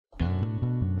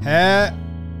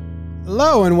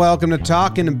Hello and welcome to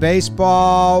Talking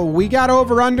Baseball. We got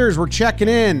over-unders. We're checking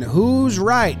in. Who's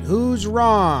right? Who's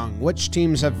wrong? Which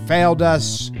teams have failed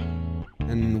us?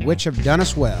 And which have done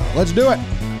us well? Let's do it.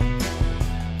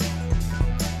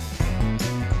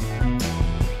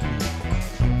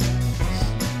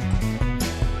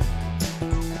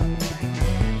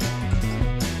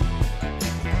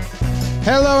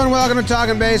 Hello and welcome to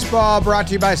Talking Baseball, brought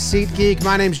to you by SeatGeek.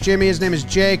 My name's Jimmy. His name is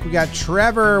Jake. We got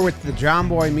Trevor with the John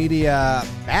Boy Media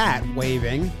bat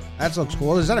waving. That looks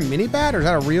cool. Is that a mini bat or is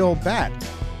that a real bat?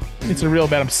 It's a real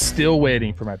bat. I'm still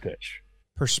waiting for my pitch.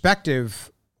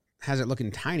 Perspective has it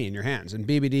looking tiny in your hands. And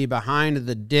BBD behind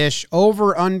the dish.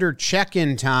 Over under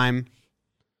check-in time.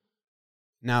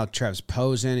 Now Trev's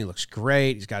posing. He looks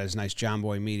great. He's got his nice John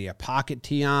Boy Media pocket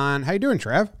tee on. How you doing,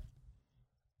 Trev?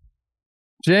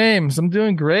 James, I'm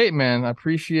doing great, man. I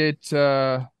appreciate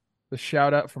the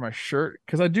shout out for my shirt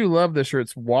because I do love this shirt.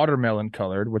 It's watermelon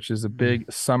colored, which is a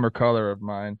big summer color of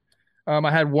mine.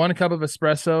 I had 1 cup of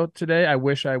espresso today. I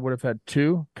wish I would have had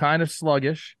 2. Kind of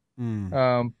sluggish.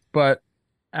 But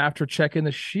after checking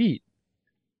the sheet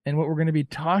and what we're going to be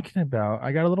talking about,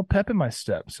 I got a little pep in my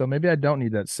step. So maybe I don't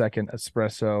need that second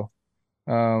espresso.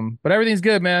 But everything's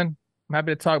good, man. I'm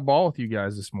happy to talk ball with you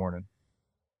guys this morning.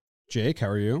 Jake, how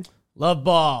are you? Love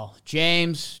ball.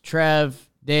 James, Trev,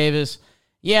 Davis.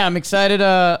 Yeah, I'm excited.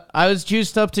 I was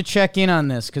juiced up to check in on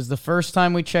this because the first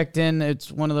time we checked in,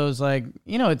 it's one of those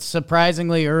it's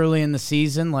surprisingly early in the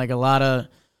season. Like a lot of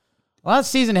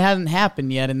season hasn't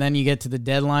happened yet, and then you get to the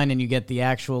deadline and you get the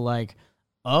actual if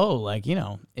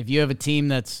you have a team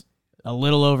that's a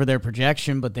little over their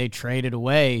projection, but they traded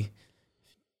away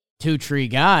 2 tree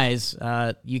guys,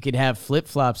 you could have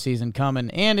flip-flop season coming,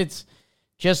 and it's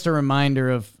just a reminder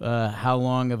of how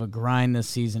long of a grind this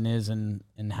season is and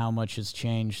how much has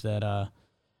changed that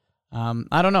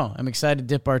I don't know. I'm excited to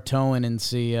dip our toe in and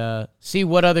see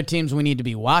what other teams we need to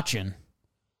be watching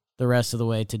the rest of the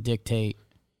way to dictate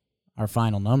our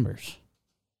final numbers.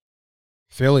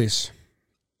 Phillies.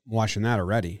 I'm watching that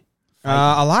already.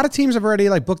 A lot of teams have already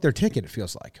booked their ticket, it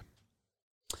feels like.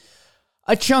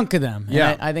 A chunk of them.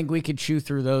 Yeah. And I think we could chew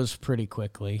through those pretty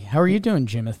quickly. How are you doing,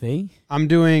 Jimothy? I'm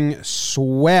doing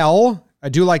swell. I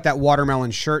do like that watermelon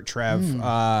shirt, Trev.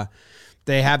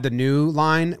 They have the new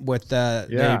line with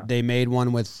they made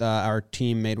one with our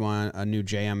team made one, a new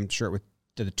JM shirt with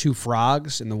the 2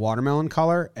 frogs in the watermelon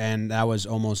color, and that was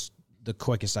almost the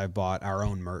quickest I've bought our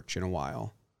own merch in a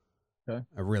while. Okay.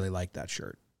 I really like that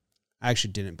shirt. I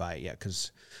actually didn't buy it yet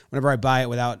because whenever I buy it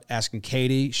without asking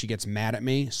Katie, she gets mad at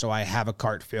me. So I have a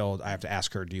cart filled. I have to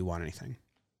ask her, do you want anything?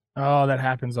 Oh, that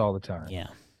happens all the time. Yeah.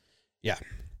 Yeah.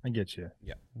 I get you.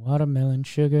 Yeah. Watermelon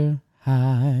sugar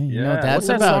high. You know what that's What's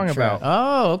that about, song Trev? about?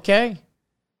 Oh, okay.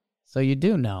 So you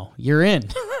do know. You're in.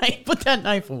 Put that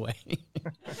knife away.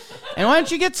 And why don't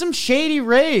you get some Shady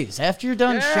Rays? After you're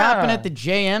done shopping at the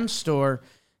JM store,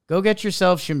 go get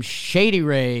yourself some Shady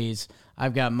Rays.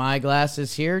 I've got my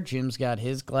glasses here. Jim's got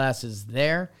his glasses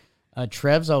there.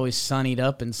 Trev's always sunnied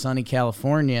up in sunny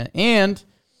California. And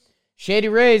Shady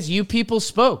Rays, you people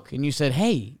spoke. And you said,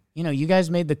 hey, you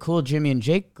guys made the cool Jimmy and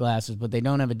Jake glasses, but they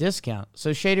don't have a discount.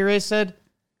 So Shady Rays said,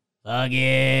 fuck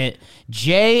it.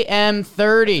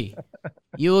 JM30.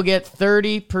 You will get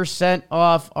 30%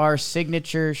 off our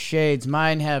signature shades.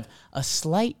 Mine have a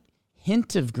slight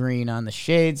hint of green on the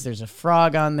shades. There's a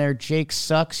frog on there. Jake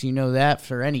sucks. You know that.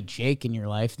 For any Jake in your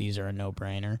life, these are a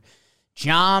no-brainer.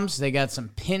 Joms, they got some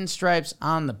pinstripes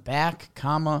on the back,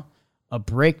 a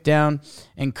breakdown.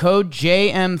 And code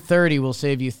JM30 will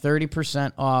save you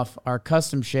 30% off our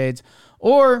custom shades.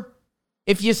 Or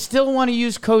if you still want to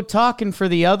use code TALKIN' for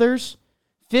the others,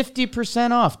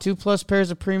 50% off 2+ pairs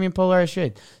of premium polarized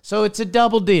shades. So it's a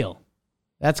double deal.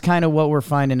 That's kind of what we're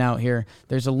finding out here.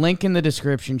 There's a link in the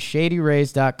description,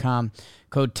 shadyrays.com.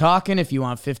 Code TALKIN' if you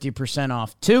want 50%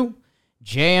 off too.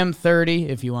 JM30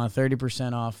 if you want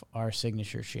 30% off our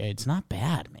signature shades. Not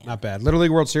bad, man. Not bad. Little League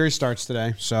World Series starts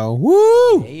today, so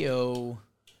woo! Heyo.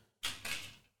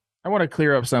 I want to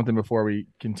clear up something before we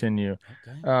continue.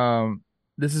 Okay.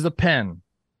 This is a pen.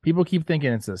 People keep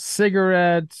thinking it's a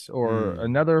cigarette or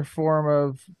another form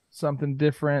of something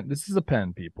different. This is a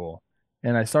pen, people.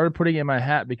 And I started putting it in my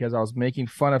hat because I was making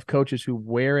fun of coaches who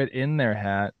wear it in their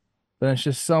hat. But it's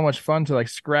just so much fun to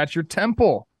scratch your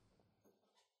temple.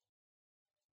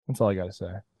 That's all I got to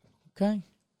say. Okay.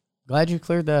 Glad you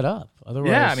cleared that up.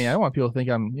 Otherwise, I don't want people to think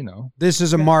I'm, This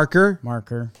is a marker.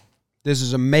 Marker. This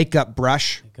is a makeup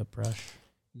brush. Makeup brush.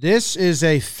 This is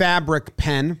a fabric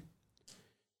pen.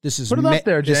 This is Put it up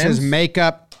there, This James. is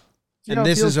makeup, See how and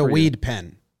it this feels is a for you. weed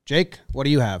pen. Jake, what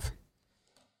do you have?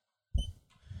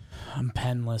 I'm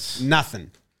penless.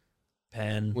 Nothing.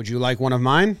 Pen. Would you like one of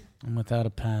mine? I'm without a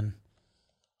pen.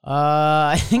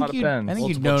 I think you know my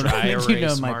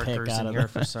pick out of here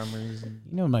for some reason.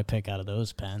 You know my pick out of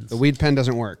those pens. The weed pen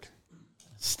doesn't work.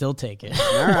 Still take it.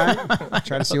 All right.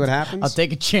 Try to see what happens. I'll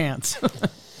take a chance.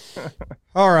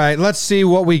 All right. Let's see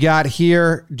what we got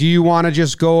here. Do you want to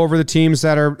just go over the teams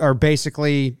that are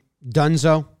basically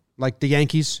donezo, like the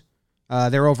Yankees?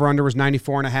 Their over-under was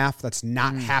 94.5. That's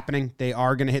not happening. They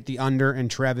are going to hit the under, and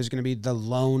Trev is going to be the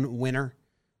lone winner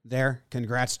there.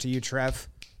 Congrats to you, Trev.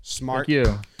 Smart. Thank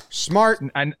you. Smart.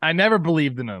 I never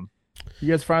believed in them. You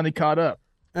guys finally caught up.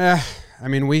 I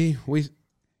mean, we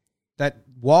that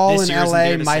wall in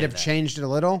LA might have changed it a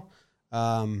little.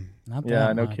 Not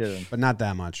that no much. kidding. But not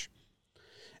that much.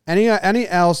 Any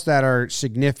else that are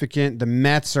significant? The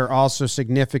Mets are also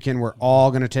significant. We're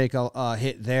all going to take a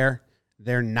hit there.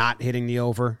 They're not hitting the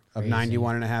over of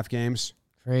 91.5 games.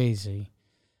 Crazy.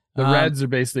 The Reds are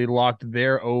basically locked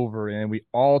their over, and we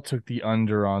all took the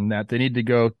under on that. They need to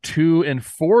go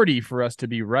 2-40 for us to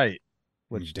be right,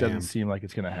 which doesn't seem like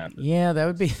it's going to happen. Yeah,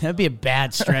 that'd be a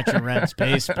bad stretch of Reds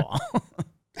baseball.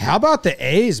 How about the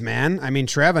A's, man? I mean,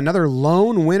 Trev, another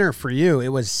lone winner for you. It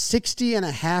was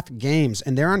 60.5 games,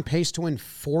 and they're on pace to win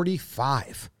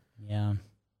 45. Yeah.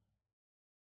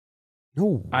 No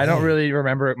way. I don't really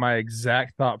remember my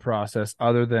exact thought process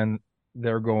other than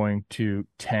they're going to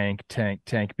tank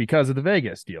because of the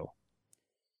Vegas deal.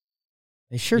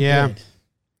 They sure did.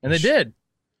 And they did.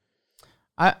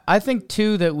 I think,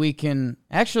 too, that we can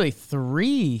 – actually,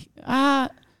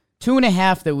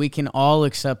 2.5 that we can all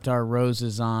accept our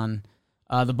roses on.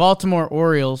 The Baltimore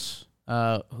Orioles,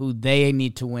 who they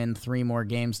need to win 3 more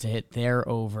games to hit their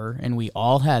over, and we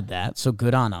all had that, so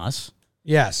good on us.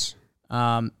 Yes.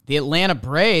 The Atlanta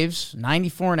Braves,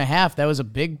 94.5. That was a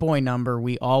big boy number.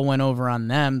 We all went over on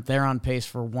them. They're on pace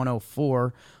for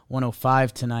 104,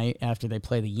 105 tonight after they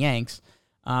play the Yanks.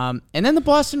 And then the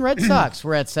Boston Red Sox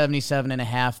were at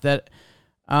 77.5. That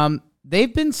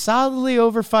they've been solidly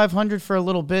over 500 for a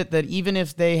little bit. That even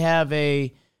if they have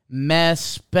a mess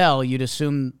spell, you'd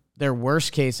assume their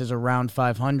worst case is around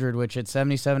 500, which at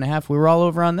 77.5, we were all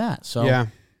over on that. So yeah,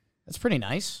 that's pretty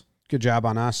nice. Good job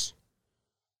on us.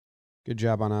 Good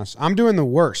job on us. I'm doing the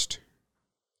worst,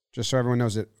 just so everyone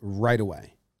knows it right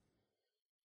away.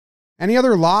 Any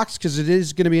other locks? Because it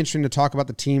is going to be interesting to talk about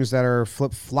the teams that are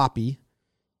flip-floppy.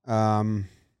 But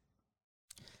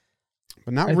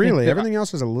not really. Everything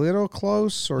else is a little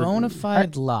close. Or bona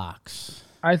fide locks.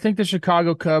 I think the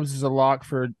Chicago Cubs is a lock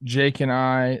for Jake and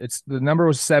I. The number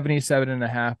was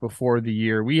 77.5 before the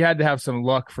year. We had to have some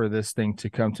luck for this thing to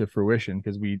come to fruition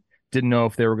because we didn't know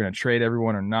if they were going to trade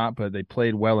everyone or not, but they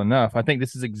played well enough. I think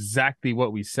this is exactly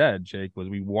what we said, Jake, was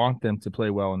we want them to play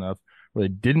well enough where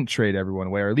they didn't trade everyone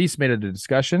away, or at least made it a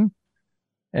discussion.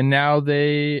 And now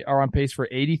they are on pace for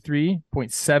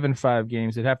 83.75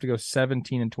 games. They'd have to go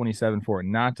 17-27 for it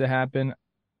not to happen.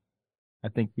 I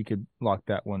think we could lock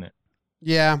that one in.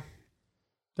 Yeah.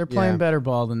 They're playing better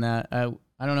ball than that. I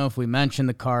don't know if we mentioned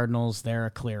the Cardinals. They're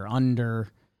a clear under.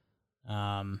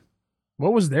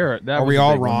 What was there? Are we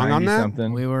all wrong on that?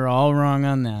 Something. We were all wrong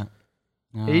on that.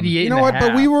 88. You know what?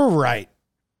 But we were right.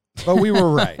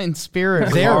 In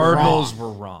spirit, the Cardinals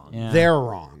were wrong. Yeah. They're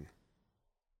wrong.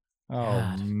 Oh,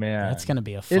 God, man. That's going to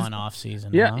be a fun offseason.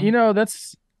 Yeah, huh?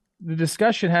 that's the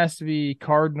discussion has to be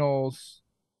Cardinals,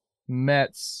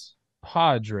 Mets,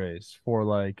 Padres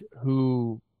for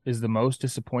who is the most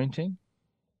disappointing.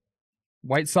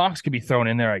 White Sox could be thrown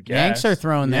in there, I guess. Yanks are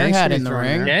throwing their hat in the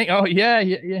ring.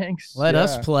 Yanks. Let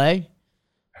us play.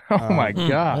 Oh my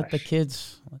gosh. Let the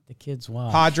kids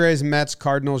watch. Padres, Mets,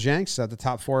 Cardinals, Yanks at the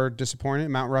top 4 disappointed.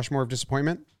 Mount Rushmore of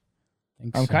disappointment.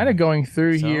 I'm kind of going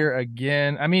through here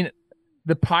again. I mean,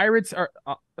 the Pirates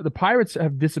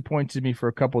have disappointed me for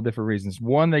a couple of different reasons.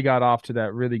 One, they got off to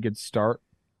that really good start,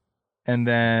 and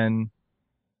then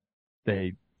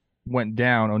they went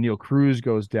down. O'Neal Cruz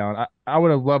goes down. I would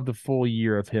have loved the full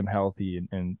year of him healthy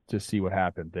and to see what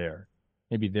happened there.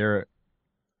 Maybe they're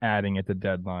adding at the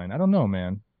deadline. I don't know,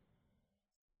 man.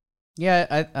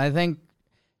 Yeah, I think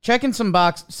checking some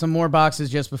more boxes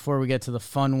just before we get to the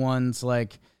fun ones.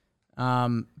 Like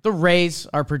the Rays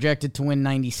are projected to win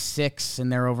 96, and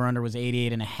their over/under was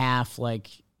 88.5. Like,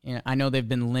 I know they've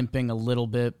been limping a little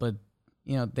bit, but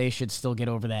they should still get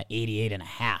over that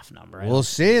 88.5 number. We'll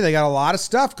see. They got a lot of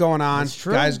stuff going on. That's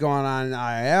true. Guys going on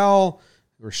IL,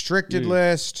 restricted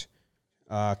list.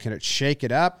 Can it shake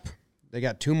it up? They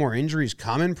got 2 more injuries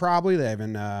coming probably. They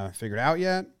haven't figured out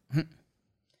yet.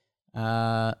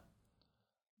 Did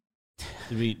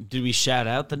we shout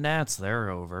out the Nats? They're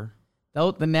over.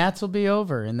 The Nats will be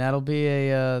over, and that'll be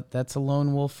that's a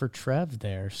lone wolf for Trev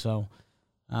there. So,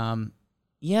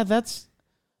 Yeah, that's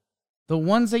the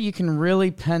ones that you can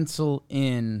really pencil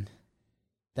in.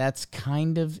 That's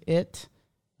kind of it.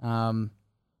 I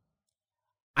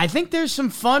think there's some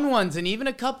fun ones, and even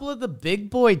a couple of the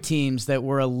big boy teams that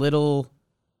were a little,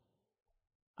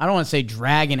 I don't want to say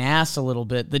dragging ass a little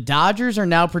bit. The Dodgers are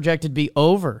now projected to be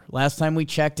over. Last time we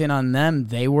checked in on them,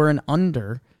 they were an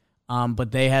under,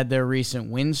 but they had their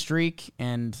recent win streak,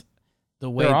 and the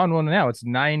way they're on one now. It's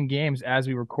 9 games as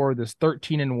we record this,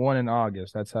 13-1 in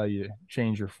August. That's how you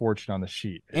change your fortune on the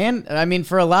sheet. And I mean,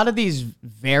 for a lot of these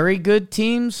very good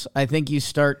teams, I think you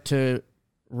start to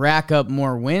rack up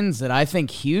more wins that I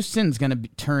think Houston's going to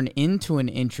turn into an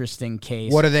interesting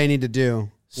case. What do they need to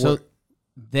do? So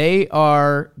their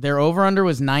over-under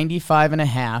was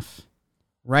 95.5.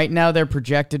 Right now they're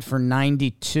projected for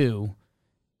 92.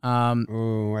 I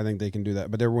think they can do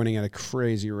that, but they're winning at a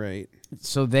crazy rate.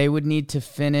 So they would need to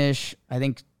finish, I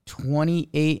think,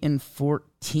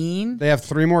 28-14. They have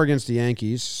 3 more against the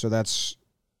Yankees, so that's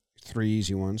 3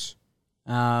 easy ones.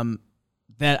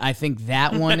 That I think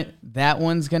that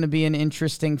one's going to be an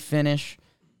interesting finish.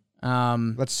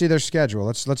 Let's see their schedule.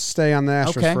 Let's stay on the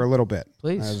Astros for a little bit,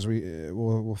 please. As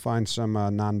we'll find some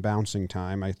non-bouncing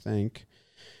time, I think.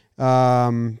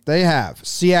 They have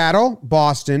Seattle,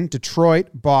 Boston, Detroit,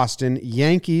 Boston,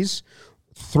 Yankees,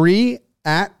 3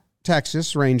 at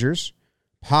Texas Rangers,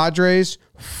 Padres,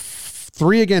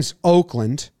 3 against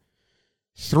Oakland,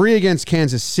 3 against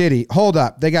Kansas City. Hold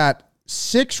up. They got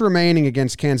 6 remaining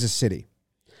against Kansas City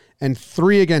and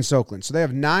 3 against Oakland. So they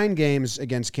have 9 games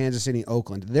against Kansas City and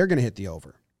Oakland. They're going to hit the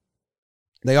over.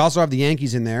 They also have the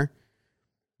Yankees in there.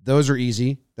 Those are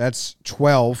easy. That's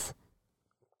 12.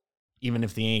 Even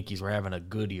if the Yankees were having a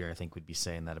good year, I think we'd be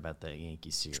saying that about the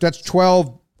Yankees series. That's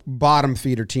 12 bottom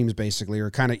feeder teams, basically, or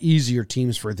kind of easier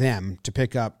teams for them to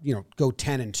pick up, go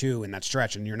 10-2 in that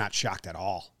stretch, and you're not shocked at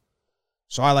all.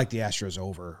 So I like the Astros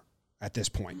over at this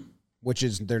point, which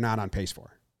is they're not on pace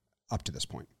for up to this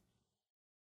point.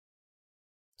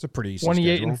 It's a pretty easy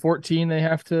 28-14 they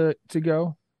have to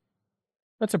go.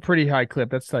 That's a pretty high clip.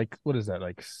 That's like, what is that,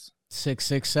 like 6,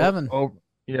 6, 7?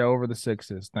 Over the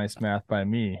 6s. Nice math by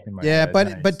me.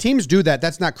 But teams do that.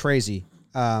 That's not crazy.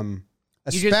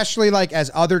 Especially like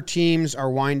as other teams are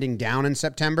winding down in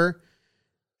September,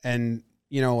 and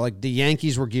like the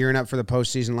Yankees were gearing up for the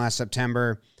postseason last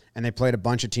September, and they played a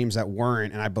bunch of teams that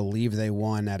weren't, and I believe they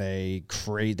won at a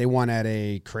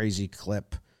crazy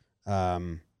clip.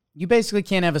 You basically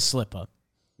can't have a slip up.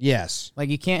 Yes, like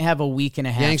you can't have a week and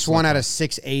a half. Yanks won at a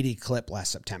 680 clip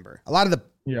last September. A lot of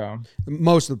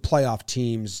most of the playoff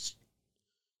teams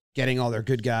getting all their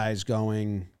good guys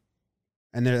going,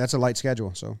 and that's a light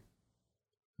schedule. So.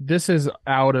 This is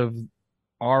out of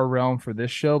our realm for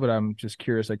this show, but I'm just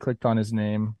curious. I clicked on his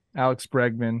name. Alex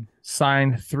Bregman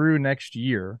signed through next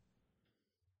year.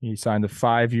 He signed a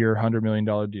 5-year, $100 million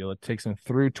deal. It takes him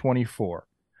through 24.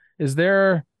 Does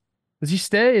he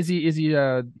stay? Is he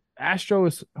Astro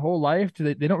his whole life?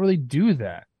 They don't really do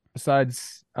that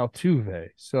besides Altuve.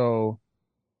 So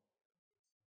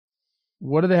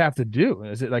what do they have to do?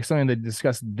 Is it like something they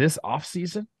discussed this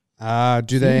offseason?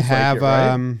 Do they have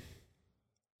right?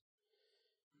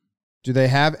 Do they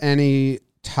have any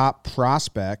top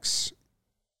prospects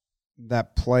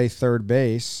that play third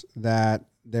base that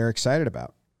they're excited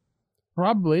about?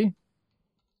 Probably,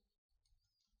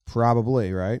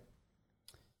 right?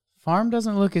 Farm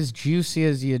doesn't look as juicy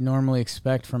as you'd normally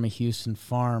expect from a Houston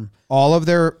farm. All of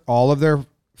their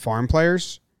farm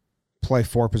players play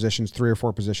 3 or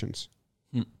 4 positions.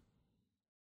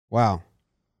 Wow.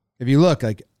 If you look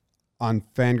like on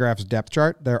Fangraph's depth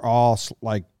chart, they're all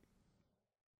like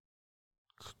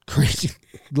crazy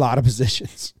lot of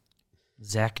positions.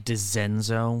 Zach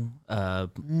DeZenzo,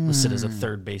 listed as a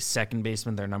third base, second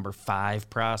baseman, their number 5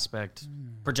 prospect,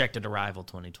 projected arrival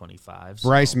 2025. So.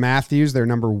 Bryce Matthews, their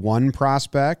number 1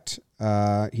 prospect.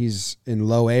 He's in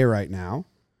low A right now,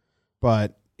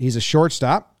 but he's a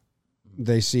shortstop.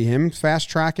 They see him fast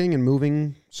tracking and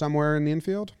moving somewhere in the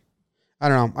infield. I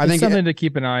don't know. I think something to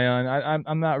keep an eye on.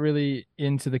 I'm not really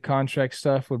into the contract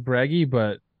stuff with Breggy,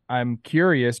 but I'm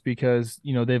curious because,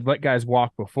 they've let guys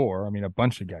walk before. I mean, a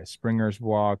bunch of guys. Springer's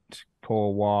walked,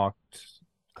 Cole walked,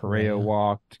 Correa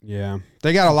walked. Yeah.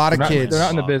 They got a lot of kids. They're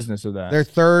not in the business of that.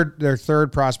 Their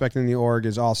third prospect in the org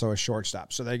is also a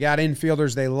shortstop. So they got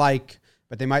infielders they like,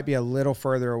 but they might be a little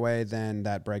further away than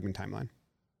that Bregman timeline.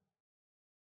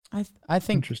 I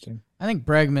think interesting. I think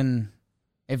Bregman,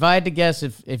 if I had to guess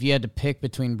if you had to pick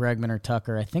between Bregman or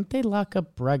Tucker, I think they lock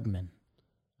up Bregman.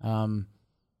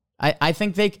 I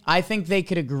think they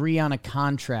could agree on a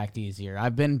contract easier.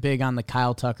 I've been big on the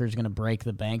Kyle Tucker's going to break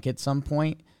the bank at some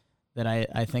point. that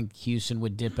I think Houston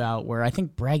would dip out, where I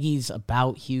think Breggy's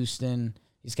about Houston.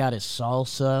 He's got his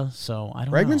salsa, so I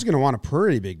don't know. Bregman's going to want a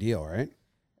pretty big deal, right?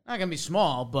 Not going to be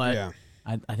small, but yeah.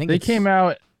 I think they came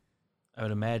out. I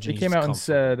would imagine they came out and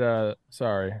said,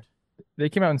 they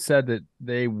came out and said that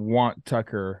they want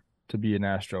Tucker to be an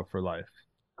Astro for life.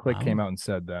 Click came out and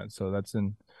said that, so that's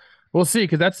in. We'll see,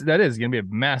 because that is going to be a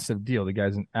massive deal. The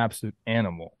guy's an absolute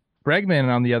animal. Bregman,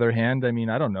 on the other hand, I mean,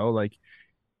 I don't know, like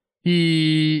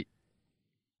he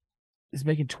is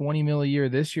making $20 million a year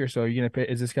this year. So are you going to pay?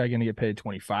 Is this guy going to get paid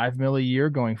 $25 million a year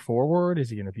going forward? Is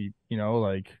he going to be,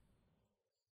 like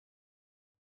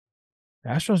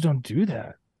Astros don't do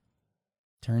that?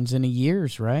 Turns into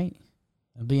years, right?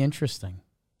 It'll be interesting.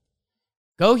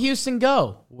 Go Houston,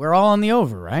 go. We're all on the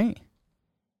over, right?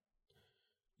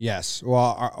 Yes.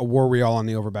 Well, were we all on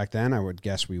the over back then? I would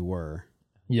guess we were.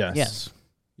 Yes.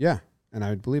 Yeah, and I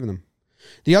would believe in them.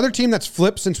 The other team that's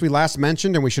flipped since we last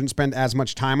mentioned, and we shouldn't spend as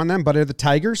much time on them, but are the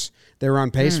Tigers. They were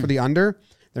on pace for the under.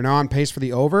 They're now on pace for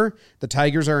the over. The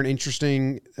Tigers are an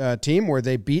interesting team where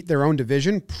they beat their own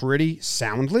division pretty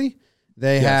soundly.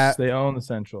 They own the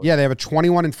Central. Yeah, they have a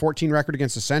 21-14 record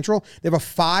against the Central. They have a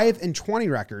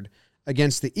 5-20 record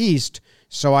against the East.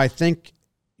 So I think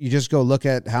you just go look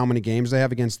at how many games they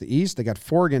have against the East. They got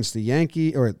 4 against the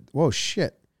Yankees. Whoa,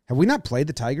 shit. Have we not played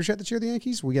the Tigers yet this year, the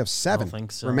Yankees? We have 7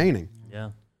 remaining.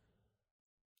 Yeah.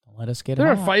 Let us get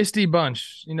They're a feisty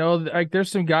bunch. Like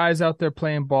there's some guys out there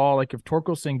playing ball. Like if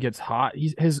Torkelson gets hot,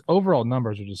 his overall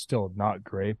numbers are just still not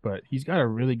great, but he's got a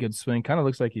really good swing. Kind of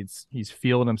looks like he's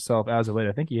feeling himself as of late.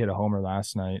 I think he hit a homer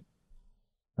last night.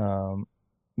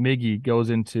 Miggy goes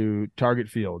into target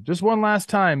field. Just one last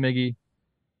time, Miggy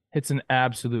hits an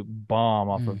absolute bomb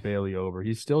off of Bailey over.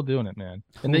 He's still doing it, man.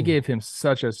 And they gave him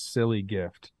such a silly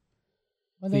gift.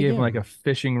 They gave him like a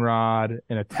fishing rod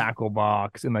and a tackle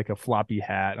box and like a floppy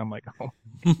hat. I'm like, oh.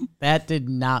 That did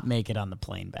not make it on the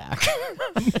plane back.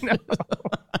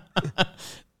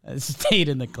 It stayed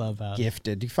in the clubhouse.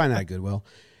 Gifted. You find that at Goodwill.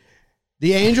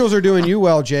 The Angels are doing you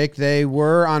well, Jake. They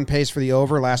were on pace for the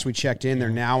over. Last we checked in,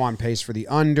 they're now on pace for the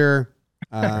under.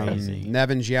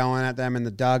 Nevin's yelling at them in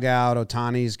the dugout.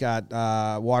 Ohtani's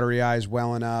got watery eyes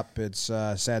welling up. It's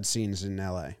sad scenes in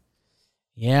L.A.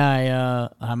 Yeah,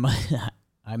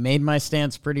 I made my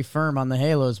stance pretty firm on the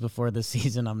Halos before the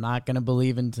season. I'm not going to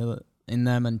believe in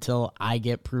them until I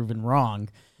get proven wrong.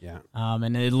 Yeah.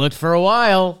 And it looked for a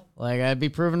while like I'd be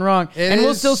proven wrong.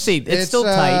 We'll still see. It's still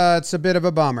tight. It's a bit of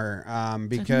a bummer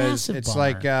because it's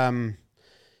like, I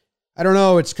don't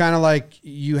know. It's kind of like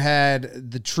you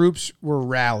had the troops were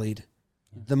rallied.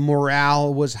 The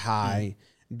morale was high.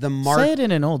 Say it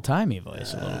in an old-timey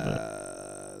voice a little bit.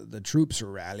 The troops are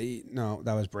rallied. No,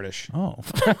 that was British. Oh.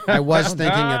 I was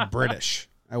thinking of British.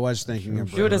 Do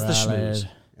it as the schmooze.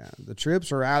 Yeah, the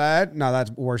troops are rallied. No, that's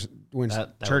worse.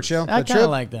 Churchill. I kind of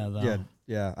like that, though.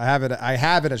 Yeah. I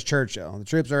have it as Churchill. The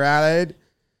troops are rallied.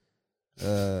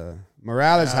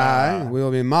 Morale is high. We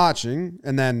will be marching.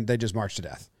 And then they just march to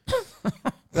death.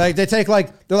 Like they take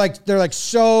they're like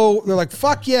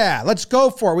fuck yeah, let's go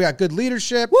for it. We got good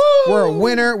leadership. Woo! We're a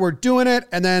winner. We're doing it.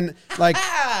 And then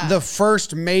the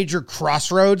first major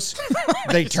crossroads,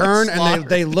 they turn and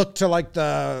they look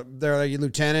to their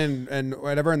lieutenant and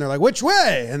whatever, and they're like, which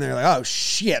way? And they're like, oh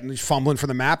shit, and he's fumbling for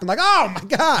the map and like, oh my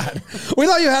god, we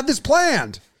thought you had this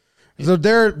planned. So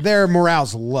their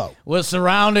morale's low. We're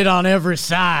surrounded on every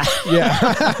side.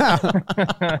 Yeah.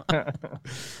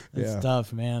 It's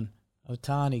tough, man.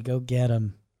 Ohtani, go get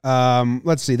him.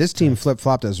 Let's see. This team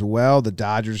flip-flopped as well. The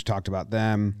Dodgers, talked about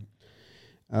them.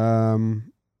 Brewers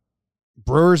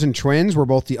and Twins were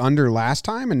both the under last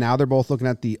time, and now they're both looking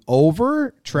at the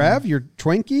over. Trev, your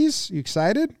Twinkies, you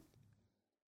excited?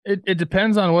 It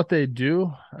depends on what they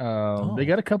do. They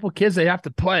got a couple kids they have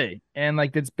to play. And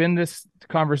it's been this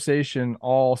conversation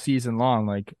all season long.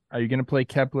 Like, are you going to play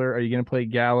Kepler? Are you going to play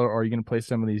Gallo? Or are you going to play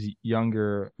some of these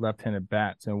younger left-handed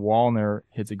bats? And Wallner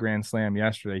hits a grand slam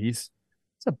yesterday. He's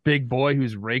a big boy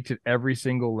who's raked at every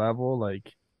single level.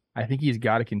 I think he's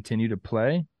got to continue to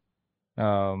play.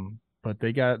 But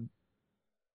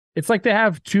it's like they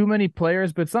have too many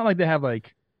players, but it's not like they have I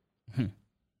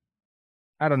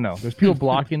don't know. There's people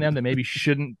blocking them that maybe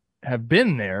shouldn't have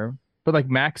been there. But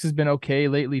Max has been okay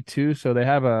lately too. So they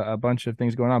have a bunch of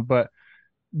things going on. But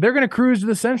they're going to cruise to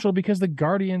the Central because the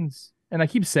Guardians, and I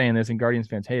keep saying this and Guardians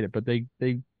fans hate it, but they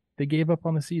gave up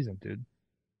on the season, dude.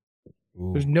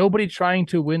 Ooh. There's nobody trying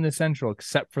to win the Central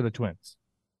except for the Twins.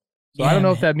 So I don't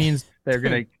know if that means they're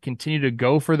going to continue to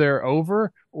go for their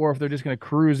over or if they're just going to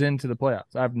cruise into the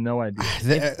playoffs. I have no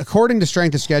idea. According to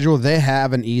strength of schedule, they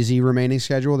have an easy remaining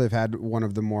schedule. They've had one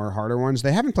of the more harder ones.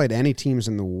 They haven't played any teams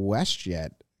in the West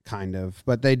yet. kind of,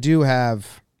 but they do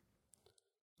have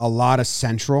a lot of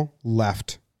Central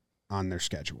left on their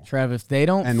schedule. Trev, if they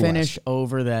don't And finish West.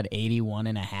 over that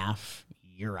 81.5,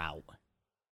 you're out.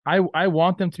 I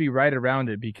want them to be right around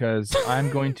it because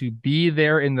I'm going to be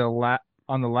there in the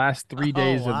on the last 3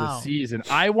 days of the season.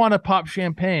 I want to pop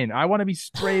champagne. I want to be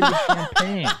sprayed with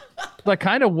champagne. So I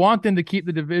kind of want them to keep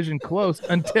the division close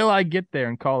until I get there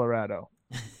in Colorado.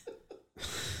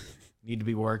 Need to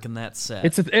be working that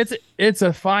set. It's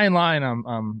a fine line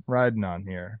I'm riding on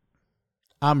here.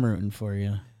 I'm rooting for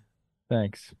you.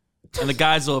 Thanks. And the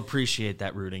guys will appreciate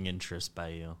that rooting interest by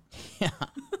you.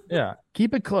 Yeah.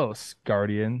 Keep it close,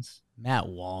 Guardians. Matt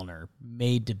Wallner,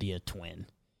 made to be a Twin.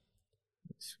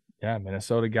 Yeah,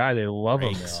 Minnesota guy. They love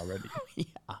him there Rakes. already.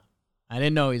 Yeah. I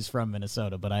didn't know he's from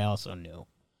Minnesota, but I also knew.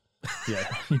 Yeah,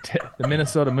 he did. The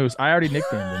Minnesota Moose. I already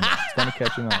nicknamed him. It's kind of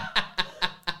catching on.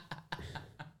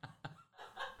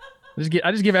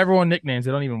 I just give everyone nicknames.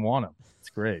 They don't even want them. It's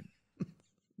great.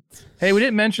 Hey, we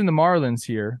didn't mention the Marlins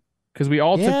here because we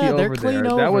all took the they're over clean there.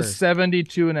 over. That was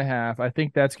 72.5. I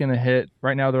think that's going to hit.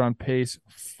 Right now they're on pace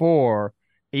for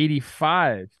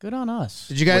 85. Good on us.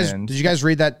 Did you guys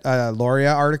read that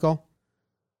Loria article?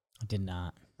 I did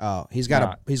not. Oh, he's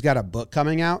got a book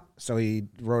coming out. So he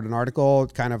wrote an article,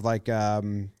 kind of like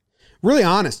really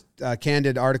honest,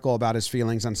 candid article about his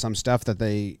feelings on some stuff that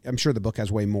I'm sure the book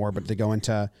has way more, but they go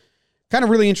into kind of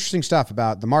really interesting stuff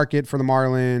about the market for the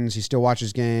Marlins. He still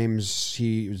watches games.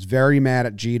 He was very mad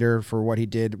at Jeter for what he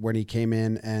did when he came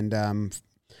in and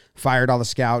fired all the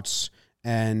scouts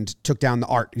and took down the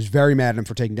art. He was very mad at him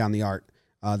for taking down the art,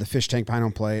 the fish tank behind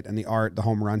home plate and the art, the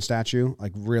home run statue,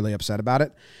 like really upset about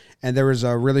it. And there was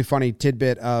a really funny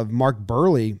tidbit of Mark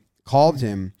Burley called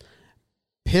him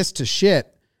pissed to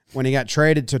shit when he got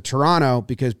traded to Toronto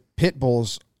because pit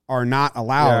bulls are not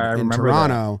allowed in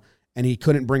Toronto, and he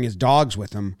couldn't bring his dogs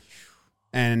with him.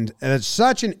 And it's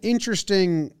such an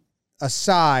interesting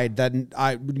aside that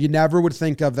you never would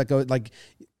think of that go like,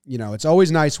 you know, it's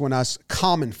always nice when us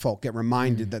common folk get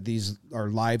reminded that these are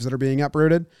lives that are being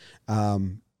uprooted.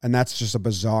 And that's just a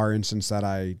bizarre instance that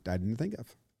I didn't think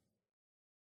of.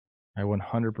 I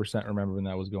 100% remember when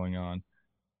that was going on.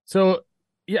 So,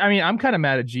 yeah, I mean, I'm kind of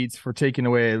mad at Jeets for taking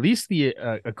away at least the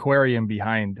aquarium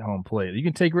behind home plate. You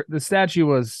can take the statue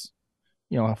was,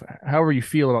 you know, however you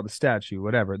feel about the statue,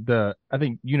 whatever. I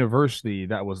think universally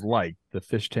that was like the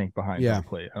fish tank behind home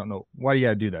plate. I don't know why do you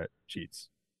got to do that, Jeets.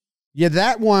 Yeah,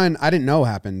 that one I didn't know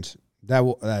happened.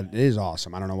 That is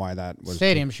awesome. I don't know why that was.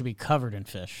 Stadium should be covered in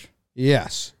fish.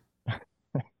 Yes.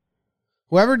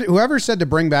 Whoever said to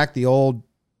bring back the old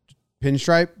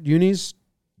pinstripe unis,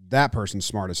 that person's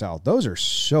smart as hell. Those are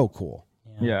so cool.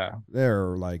 Yeah.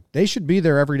 They're like, they should be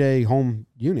their everyday home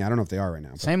uni. I don't know if they are right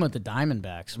now. Same with the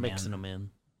Diamondbacks, man. Mixing them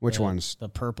in. Which ones? The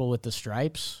purple with the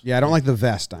stripes. Yeah, I don't like the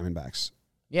vest Diamondbacks,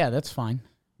 Yeah, that's fine.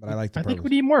 but I like the I purple. think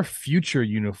we need more future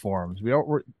uniforms.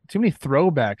 We're too many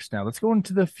throwbacks now. Let's go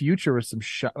into the future with some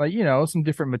some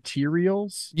different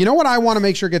materials. You know what I want to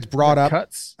make sure gets brought up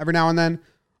Cuts. every now and then?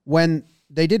 When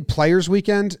they did Players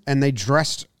Weekend and they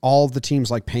dressed all of the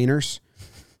teams like painters,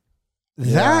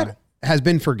 that has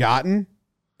been forgotten,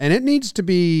 and it needs to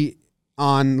be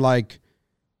on like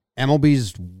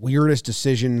MLB's weirdest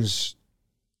decisions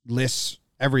lists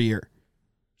every year.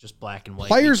 Just black and white.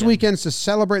 Players Weekends to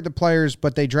celebrate the players,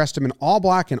 but they dressed them in all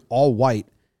black and all white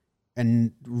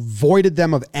and voided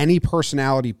them of any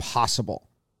personality possible.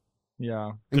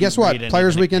 Yeah. And guess what?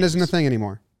 Players Weekend isn't a thing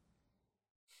anymore.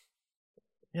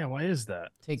 Yeah, why is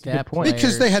that? Take That's a that good point.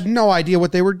 Because they had no idea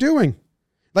what they were doing.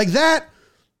 Like that,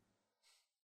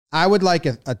 I would like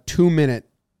a 2-minute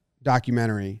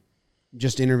documentary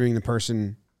just interviewing the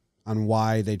person on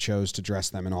why they chose to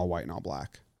dress them in all white and all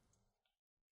black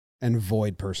and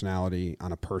void personality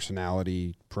on a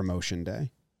personality promotion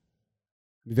day.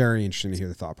 Very interesting to hear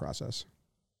the thought process.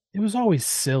 It was always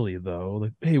silly though.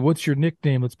 Like, hey, what's your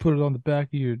nickname? Let's put it on the back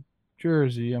of your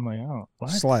jersey. I'm like, oh, what?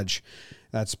 Sledge.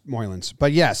 That's Moylan's.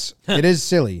 But yes, it is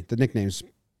silly. The nicknames.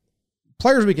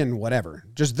 Players Weekend, whatever.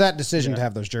 Just that decision to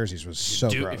have those jerseys was so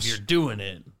gross. If you're doing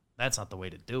it, that's not the way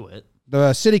to do it.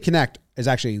 The City Connect is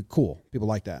actually cool. People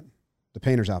like that. The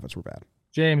painters' outfits were bad.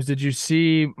 James, did you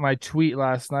see my tweet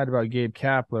last night about Gabe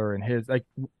Kapler and his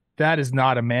that is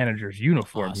not a manager's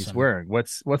uniform he's wearing.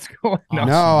 What's going on?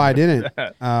 No, I didn't.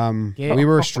 We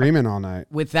were streaming all night.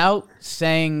 Without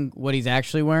saying what he's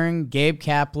actually wearing, Gabe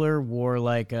Kapler wore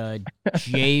like a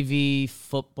JV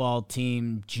football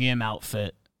team gym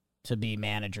outfit to be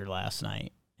manager last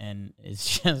night. And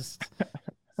it's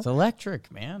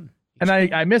electric, man. And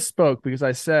I misspoke because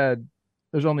I said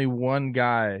there's only one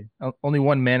guy, only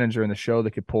one manager in the show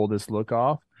that could pull this look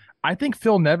off. I think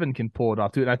Phil Nevin can pull it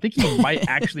off, dude. I think he might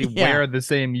actually wear the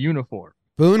same uniform.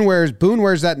 Boone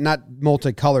wears that, not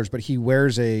multicolors, but he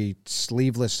wears a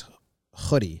sleeveless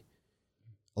hoodie.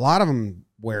 A lot of them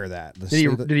wear that.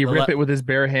 Did he rip it with his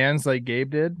bare hands like Gabe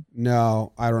did?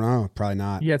 No, I don't know. Probably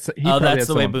not. He that's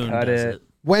the way Boone does it.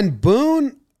 When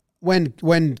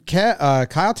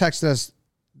Kyle texted us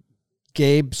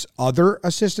Gabe's other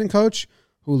assistant coach,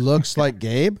 who looks like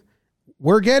Gabe,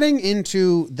 we're getting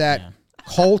into that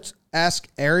cult-esque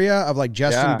area of like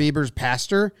Justin Bieber's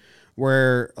pastor,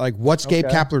 where like, what's Gabe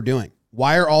Kapler doing?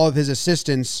 Why are all of his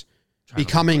assistants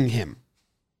becoming him?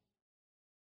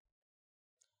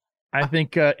 I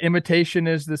think imitation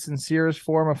is the sincerest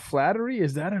form of flattery.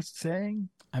 Is that a saying?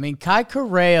 I mean, Kai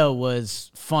Correa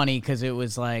was funny because it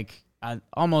was like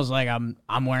almost like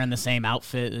I'm wearing the same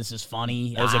outfit. This is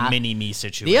funny. It was a mini-me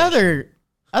situation. The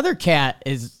other cat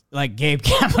is like Gabe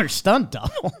Kapler's stunt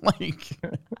double. Like,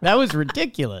 that was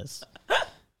ridiculous.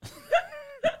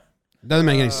 Doesn't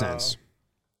make any sense.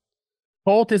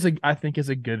 Cult I think is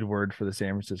a good word for the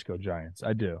San Francisco Giants.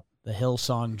 I do. The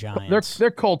Hillsong Giants.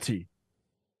 They're culty.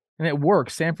 And it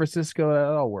works. San Francisco,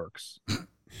 it all works.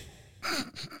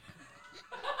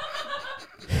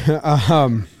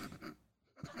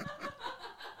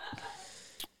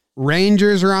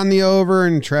 Rangers are on the over,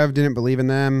 and Trev didn't believe in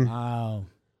them. Wow.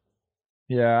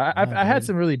 Yeah, I had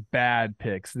some really bad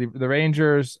picks. The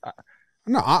Rangers.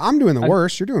 No, I'm doing the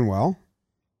worst. You're doing well.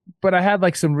 But I had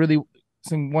like some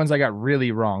ones I got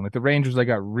really wrong. Like the Rangers, I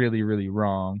got really, really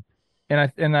wrong.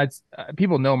 And I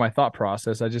people know my thought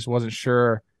process. I just wasn't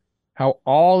sure how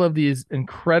all of these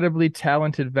incredibly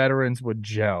talented veterans would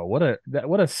gel. What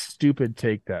a stupid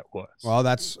take that was. Well,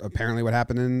 that's apparently what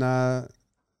happened in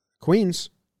Queens.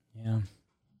 Yeah.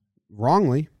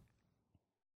 Wrongly.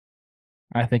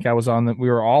 I think we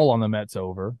were all on the Mets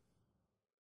over.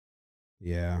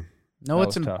 Yeah. No,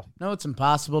 it's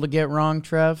impossible to get wrong,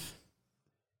 Trev.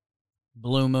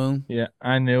 Blue Moon. Yeah,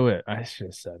 I knew it. I should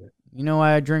have said it. You know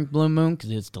why I drink Blue Moon?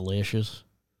 Because it's delicious.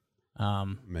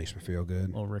 Makes me feel good.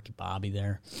 Little Ricky Bobby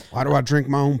there. Why do I drink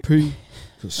my own pee?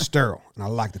 It's sterile, and I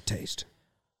like the taste.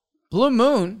 Blue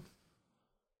Moon,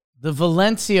 the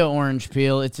Valencia orange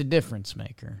peel, it's a difference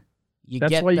maker.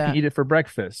 That's why you can eat it for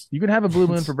breakfast. You can have a Blue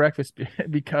Moon for breakfast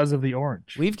because of the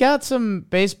orange. We've got some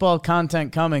baseball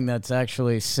content coming that's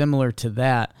actually similar to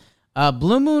that.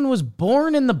 Blue Moon was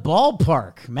born in the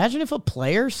ballpark. Imagine if a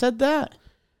player said that.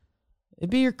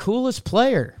 It'd be your coolest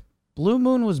player. Blue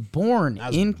Moon was born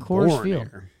in Coors Field.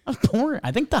 I was born.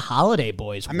 I think the Holiday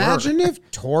Boys were. Imagine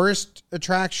if tourist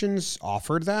attractions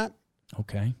offered that.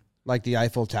 Okay. Like the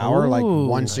Eiffel Tower, like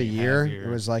once a year. Heavier. It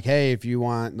was like, hey, if you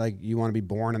want to be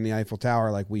born in the Eiffel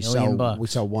Tower, like we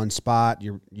sell one spot.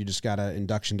 You just got a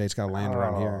induction date's got to land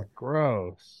around here.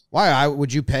 Gross. Why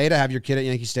would you pay to have your kid at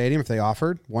Yankee Stadium if they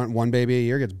offered one baby a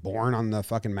year gets born on the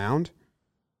fucking mound?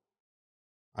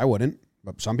 I wouldn't,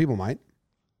 but some people might.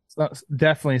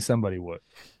 Definitely somebody would.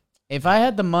 If I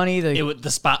had the money,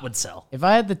 the spot would sell. If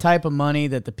I had the type of money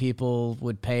that the people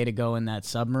would pay to go in that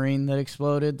submarine that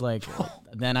exploded, like,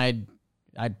 then I'd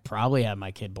probably have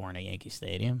my kid born at Yankee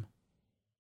Stadium.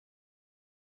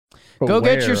 But go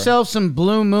get yourself some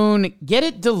Blue Moon. Get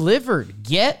it delivered.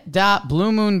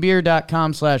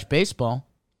 Get.bluemoonbeer.com/baseball.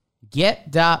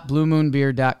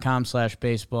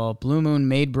 Get.bluemoonbeer.com/baseball. Blue Moon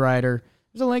made brighter.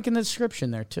 There's a link in the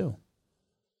description there too.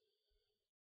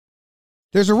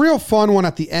 There's a real fun one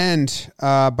at the end,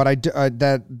 but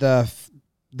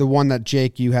the one that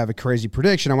Jake, you have a crazy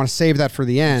prediction. I want to save that for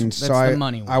the end. That's the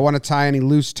money one. I want to tie any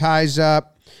loose ties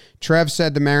up. Trev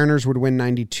said the Mariners would win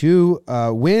 92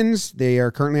 wins. They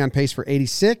are currently on pace for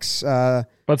 86.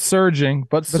 But surging.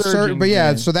 But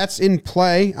yeah, so that's in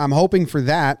play. I'm hoping for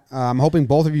that. I'm hoping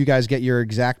both of you guys get your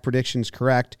exact predictions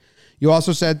correct. You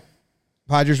also said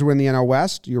Padres would win the NL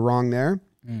West. You're wrong there.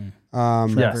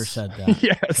 Trevor said that.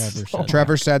 Yes.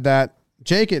 Trevor said that.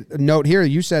 Jake, a note here.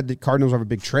 You said the Cardinals have a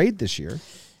big trade this year.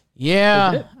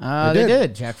 Yeah, they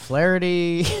did. Jack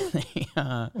Flaherty.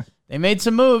 They made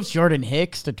some moves. Jordan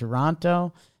Hicks to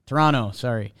Toronto,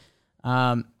 sorry.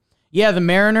 Yeah, the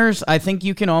Mariners, I think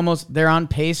you can they're on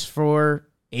pace for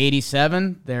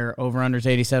 87. Their over-under's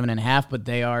 87.5, but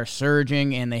they are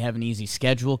surging, and they have an easy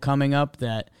schedule coming up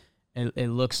that it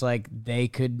looks like they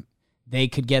could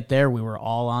get there. We were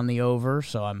all on the over,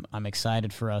 so I'm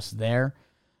excited for us there.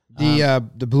 The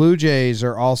Blue Jays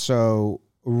are also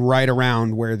right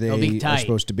around where they are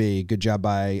supposed to be. Good job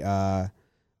by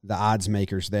the odds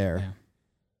makers there.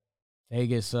 Yeah.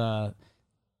 Vegas, the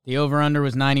over-under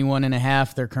was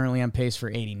 91.5. They're currently on pace for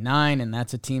 89, and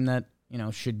that's a team that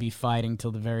should be fighting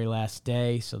till the very last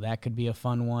day, so that could be a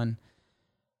fun one.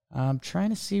 I'm trying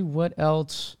to see what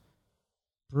else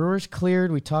Brewers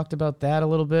cleared. We talked about that a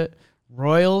little bit.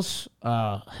 Royals,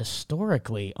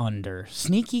 historically under.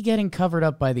 Sneaky getting covered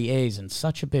up by the A's in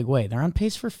such a big way. They're on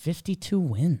pace for 52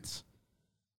 wins.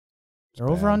 Their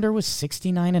over-under was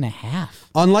 69.5.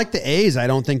 Unlike the A's, I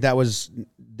don't think that was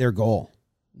their goal.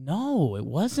 No, it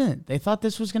wasn't. They thought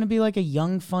this was going to be like a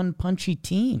young, fun, punchy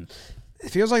team. It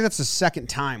feels like that's the second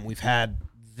time we've had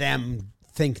them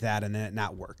think that and then it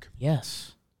not work.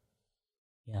 Yes.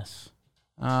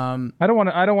 I don't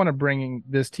want to bring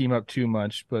this team up too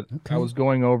much, but okay. I was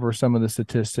going over some of the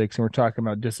statistics and we're talking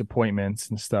about disappointments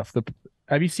and stuff.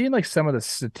 Have you seen like some of the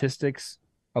statistics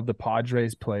of the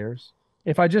Padres players?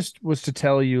 If I just was to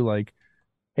tell you like,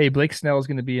 hey, Blake Snell is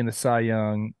going to be in the Cy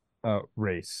Young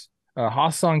race.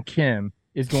 Ha-Seong Kim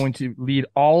is going to lead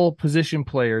all position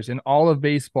players in all of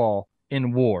baseball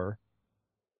in WAR.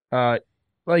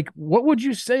 Like, what would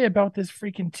you say about this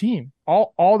freaking team?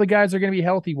 All the guys are going to be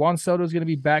healthy. Juan Soto is going to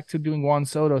be back to doing Juan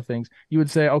Soto things. You would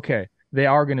say, okay, they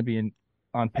are going to be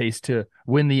on pace to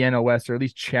win the NL West or at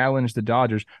least challenge the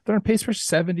Dodgers. They're on pace for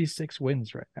 76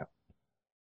 wins right now.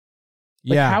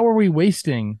 Like, how are we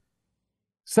wasting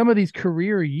some of these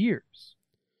career years?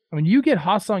 I mean, you get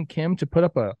Ha-Seong Kim to put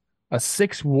up a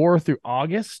 6 WAR through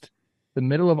August, the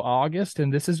middle of August,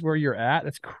 and this is where you're at.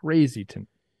 That's crazy to me.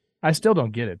 I still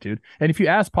don't get it, dude. And if you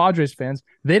ask Padres fans,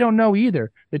 they don't know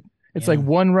either. It's like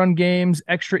 1-run games,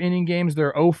 extra inning games.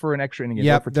 They're 0 for an extra inning game.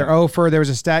 Yep, they're 0 for. There was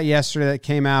a stat yesterday that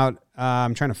came out.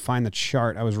 I'm trying to find the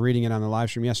chart. I was reading it on the live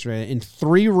stream yesterday. In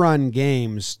 3-run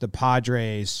games, the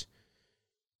Padres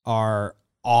are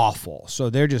awful. So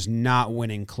they're just not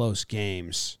winning close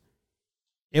games.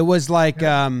 It was like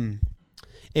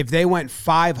if they went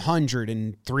 500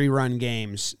 in 3-run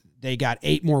games, they got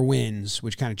 8 more wins,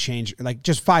 which kind of changed, like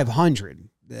just 500.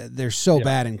 They're so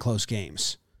bad in close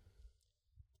games.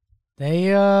 They,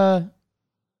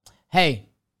 hey,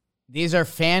 these are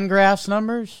Fangraphs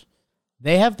numbers.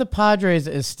 They have the Padres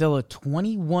as still a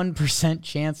 21%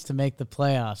 chance to make the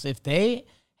playoffs. If they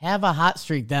have a hot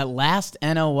streak, that last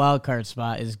NL wildcard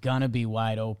spot is going to be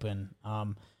wide open.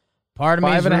 Part of me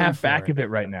 5.5 back of it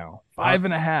right now.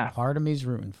 5.5. Part of me's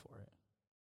rooting for it.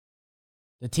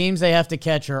 The teams they have to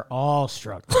catch are all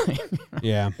struggling.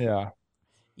 Yeah.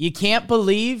 You can't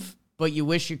believe, but you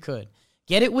wish you could.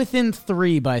 Get it within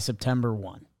 3 by September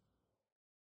 1.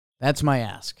 That's my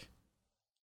ask.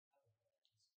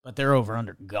 But they're over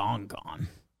under gone.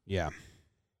 Yeah.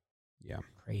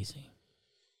 Crazy.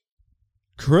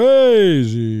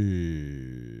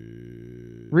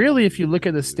 Really, if you look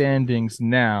at the standings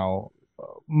now,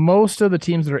 most of the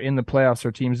teams that are in the playoffs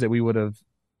are teams that we would have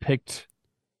picked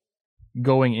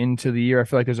going into the year. I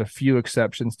feel like there's a few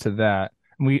exceptions to that.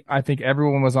 I think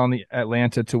everyone was on the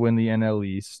Atlanta to win the NL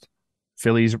East.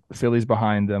 Phillies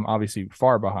behind them, obviously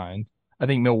far behind. I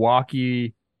think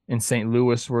Milwaukee and St.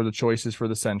 Louis were the choices for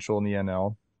the Central in the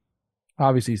NL.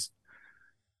 Obviously,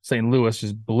 St. Louis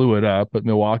just blew it up, but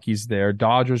Milwaukee's there.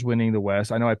 Dodgers winning the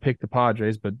West. I know I picked the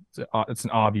Padres, but it's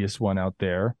an obvious one out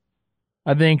there.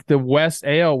 I think the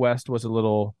AL West was a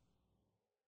little...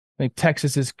 I think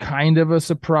Texas is kind of a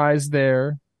surprise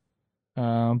there,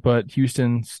 but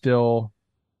Houston still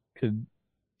could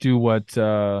do what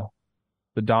the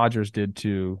Dodgers did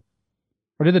to.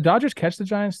 Or did the Dodgers catch the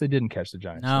Giants? They didn't catch the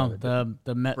Giants. No,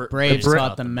 the Braves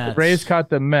caught the Mets. The Braves caught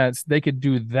the Mets. They could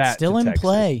do that. Still in Texas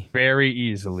play. Very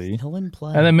easily. Still in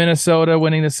play. And then Minnesota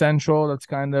winning the Central. That's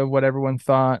kind of what everyone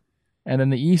thought. And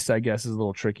then the East, I guess, is a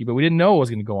little tricky, but we didn't know what was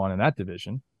going to go on in that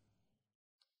division.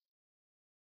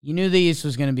 You knew the East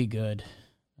was going to be good.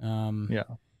 Yeah.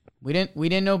 We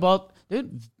didn't know about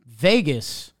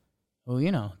Vegas. Well,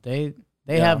 you know, they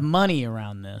have money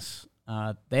around this.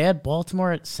 They had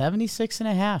Baltimore at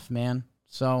 76.5, man.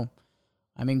 So,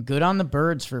 I mean, good on the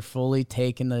Birds for fully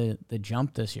taking the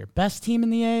jump this year. Best team in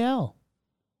the AL.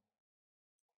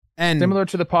 And similar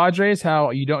to the Padres, how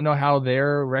you don't know how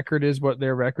their record is, what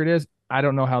their record is. I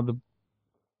don't know how the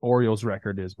Orioles'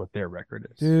 record is, what their record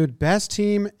is. Dude, best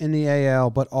team in the AL,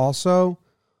 but also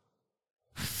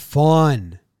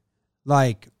fun.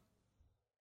 Like,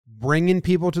 bringing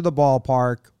people to the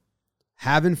ballpark,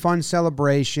 having fun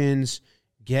celebrations,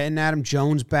 getting Adam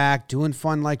Jones back, doing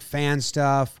fun, like, fan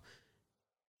stuff,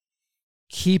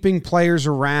 keeping players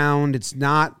around. It's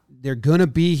not, they're going to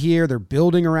be here. They're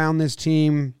building around this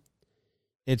team.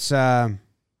 It's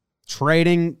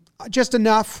trading just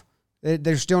enough.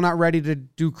 They're still not ready to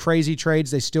do crazy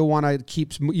trades. They still want to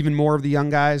keep even more of the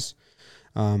young guys.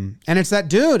 And it's that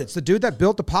dude. It's the dude that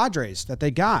built the Padres that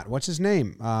they got. What's his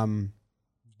name?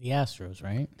 The Astros,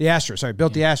 right? The Astros. Sorry,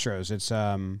 built the Astros. It's,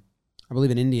 I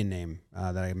believe, an Indian name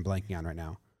that I'm blanking on right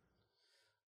now.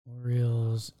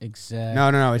 Orioles exec.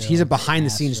 No. He's a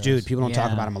behind-the-scenes dude. People don't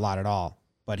talk about him a lot at all.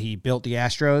 But he built the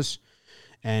Astros,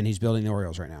 and he's building the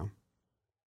Orioles right now.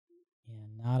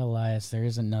 Yeah, not Elias. There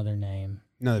is another name.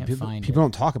 No, people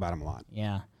don't talk about him a lot.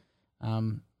 Yeah.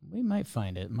 We might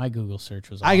find it. My Google search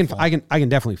was I awful. can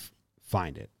definitely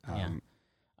find it.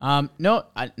 No,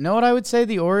 I know what I would say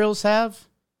the Orioles have.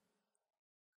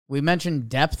 We mentioned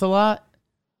depth a lot.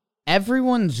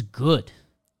 Everyone's good.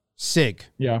 Sig.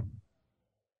 Yeah.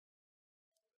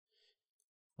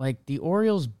 Like the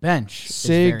Orioles bench is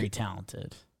very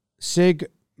talented. Sig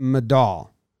Medoll.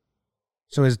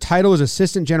 So his title is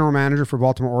assistant general manager for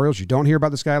Baltimore Orioles. You don't hear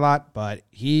about this guy a lot, but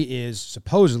he is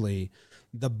supposedly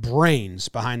the brains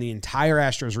behind the entire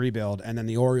Astros rebuild, and then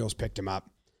the Orioles picked him up,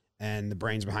 and the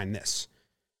brains behind this.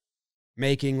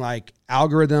 Making like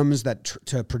algorithms that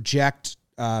to project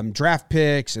draft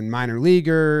picks and minor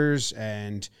leaguers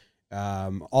and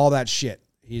all that shit.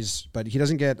 But he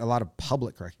doesn't get a lot of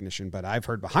public recognition, but I've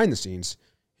heard behind the scenes,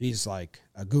 he's like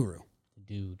a guru.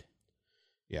 Dude.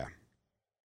 Yeah.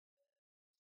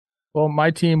 Well,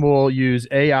 my team will use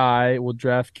AI. We'll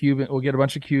draft Cuban. We'll get a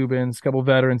bunch of Cubans, a couple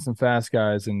veterans, some fast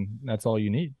guys, and that's all you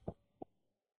need.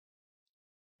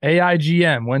 AI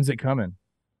GM. When's it coming?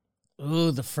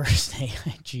 Ooh, the first AI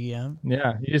GM.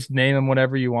 Yeah, you just name them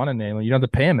whatever you want to name them. You don't have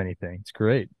to pay them anything. It's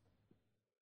great.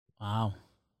 Wow.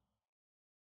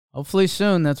 Hopefully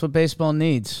soon. That's what baseball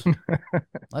needs.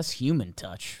 Less human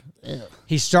touch. Ew.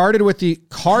 He started with the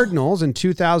Cardinals in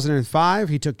 2005.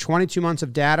 He took 22 months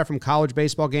of data from college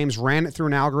baseball games, ran it through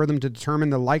an algorithm to determine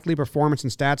the likely performance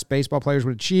and stats baseball players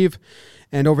would achieve.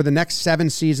 And over the next 7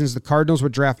 seasons, the Cardinals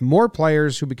would draft more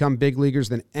players who become big leaguers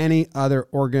than any other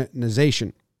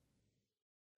organization.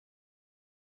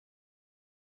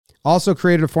 Also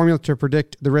created a formula to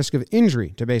predict the risk of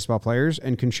injury to baseball players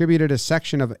and contributed a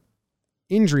section of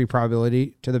injury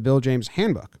probability to the Bill James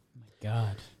Handbook.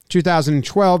 God.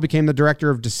 2012 became the director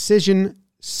of decision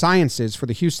sciences for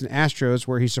the Houston Astros,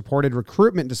 where he supported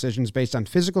recruitment decisions based on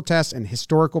physical tests and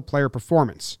historical player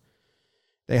performance.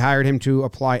 They hired him to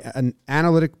apply an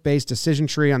analytic-based decision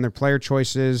tree on their player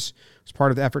choices as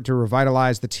part of the effort to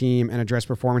revitalize the team and address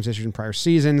performance issues in prior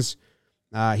seasons.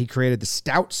 He created the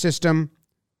Stout system,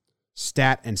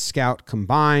 Stat and Scout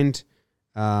combined.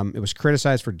 It was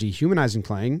criticized for dehumanizing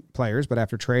players, but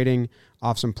after trading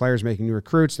off some players making new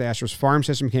recruits, the Astros farm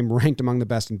system became ranked among the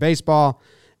best in baseball,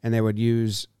 and they would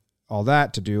use all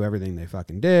that to do everything they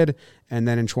fucking did. And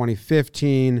then in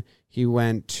 2015, he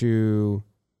went to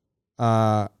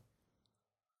in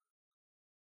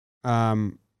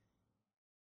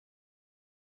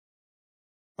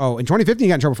 2015 he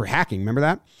got in trouble for hacking. Remember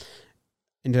that?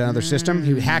 Into another system.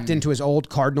 He hacked into his old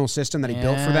Cardinal system that he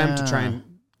built for them to try and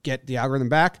get the algorithm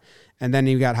back. And then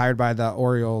he got hired by the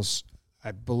Orioles,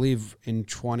 I believe, in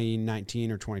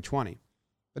 2019 or 2020.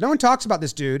 But no one talks about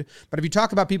this dude. But if you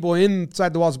talk about people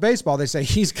inside the walls of baseball, they say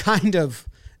he's kind of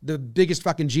the biggest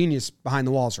fucking genius behind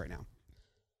the walls right now.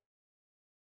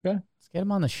 Okay. Let's get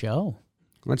him on the show.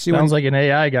 Let's see. Sounds like an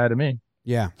AI guy to me.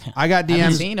 Yeah. I got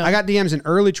DMs. I got DMs in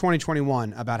early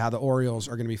 2021 about how the Orioles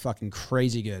are going to be fucking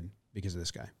crazy good because of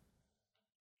this guy.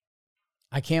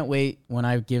 I can't wait when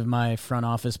I give my front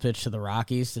office pitch to the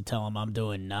Rockies to tell them I'm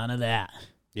doing none of that.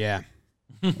 Yeah.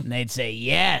 And they'd say,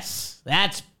 yes,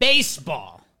 that's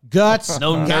baseball. Guts,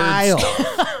 no guile.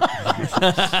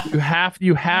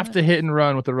 You have to hit and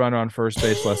run with the runner on first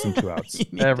base less than 2 outs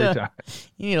every time.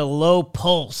 You need a low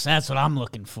pulse. That's what I'm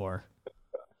looking for.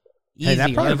 Hey,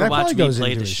 that probably goes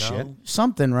play into the his show? shit.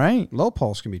 Something, right? Low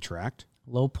pulse can be tracked.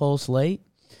 Low pulse late.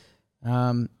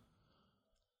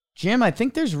 Jim, I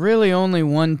think there's really only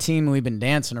one team we've been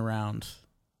dancing around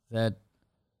that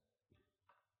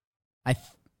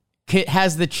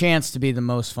has the chance to be the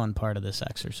most fun part of this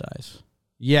exercise.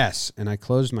 Yes, and I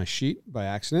closed my sheet by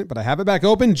accident, but I have it back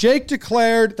open. Jake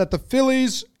declared that the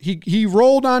Phillies, he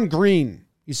rolled on green.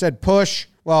 He said push.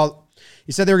 Well,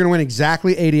 he said they were going to win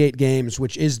exactly 88 games,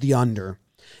 which is the under,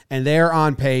 and they're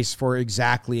on pace for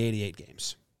exactly 88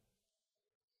 games.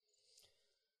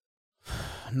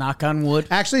 Knock on wood.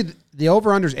 Actually, the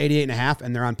over-under is 88.5,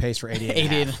 and they're on pace for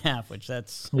 88.5, which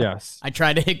that's... Yes. I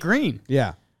tried to hit green.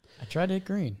 Yeah. I tried to hit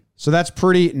green. So that's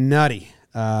pretty nutty.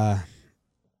 And,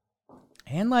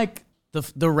 like,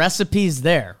 the recipe's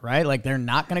there, right? Like, they're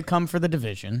not going to come for the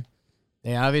division.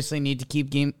 They obviously need to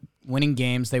keep winning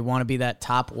games. They want to be that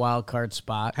top wild card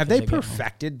spot. Have they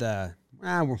perfected the...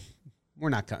 We're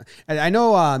not coming. I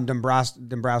know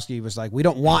Dombrowski was like, we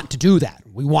don't want to do that.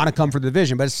 We want to come for the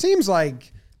division. But it seems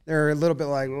like they're a little bit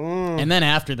like... And then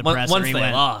after the presser, once they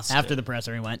lost. After the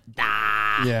presser, he went,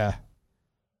 dah. Yeah.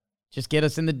 Just get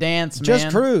us in the dance, man. Just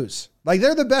cruise. Like,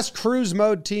 they're the best cruise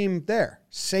mode team there.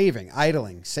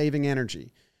 idling, saving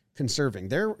energy, conserving.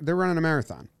 They're running a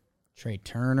marathon. Trey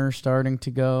Turner starting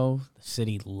to go. The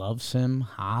city loves him.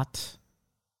 Hot.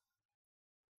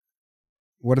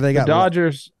 What do they got? The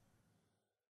Dodgers.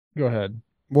 Go ahead.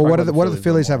 Well, what do the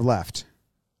Phillies have left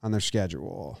on their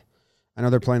schedule? I know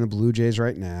they're playing the Blue Jays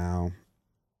right now.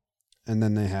 And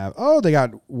then they have, they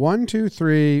got 1, 2,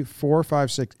 3, 4,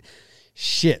 5, 6.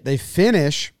 Shit, they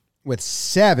finish with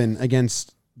 7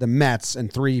 against the Mets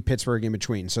and 3 Pittsburgh in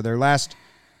between. So their last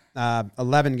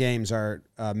 11 games are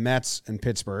Mets and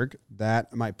Pittsburgh.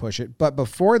 That might push it. But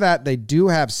before that, they do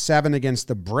have 7 against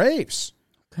the Braves.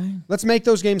 Okay. Let's make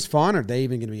those games fun. Are they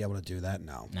even going to be able to do that?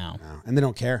 No. And they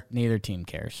don't care. Neither team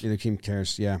cares.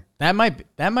 Yeah. That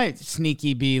might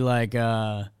sneaky be like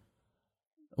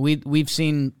we've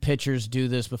seen pitchers do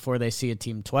this before they see a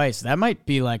team twice. That might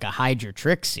be like a hide your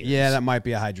trick series. Yeah, that might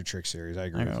be a hide your trick series. I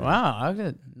agree with you.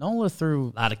 Wow, Nola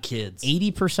threw a lot of kids.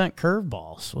 80%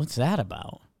 curveballs. What's that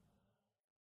about?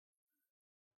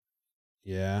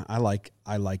 Yeah, I like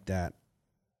that.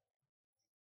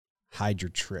 Hide your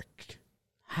trick.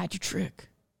 Hide your trick.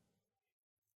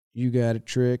 You got a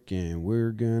trick, and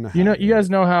we're gonna. You guys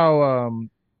know how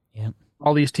Yep.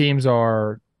 all these teams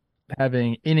are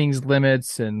having innings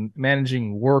limits and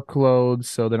managing workloads,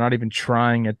 so they're not even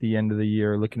trying at the end of the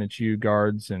year. Looking at you,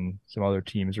 guards, and some other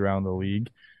teams around the league,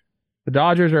 the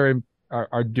Dodgers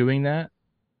are doing that,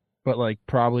 but like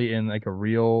probably in like a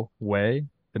real way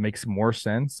that makes more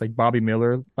sense. Like Bobby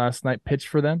Miller last night pitched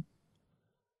for them.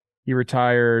 He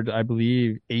retired, I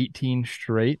believe, 18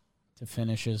 straight. To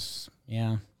finish his,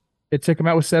 yeah. It took him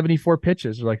out with 74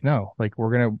 pitches. They're like, no, like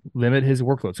we're going to limit his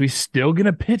workload. So he's still going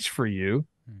to pitch for you,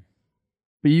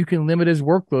 but you can limit his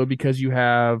workload because you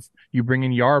bring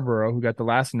in Yarborough, who got the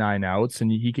last 9 outs,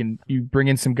 and you bring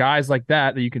in some guys like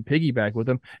that you can piggyback with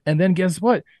them. And then guess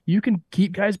what? You can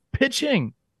keep guys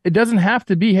pitching. It doesn't have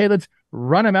to be, hey, let's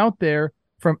run him out there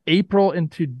from April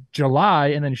into July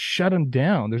and then shut them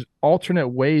down. There's alternate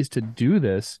ways to do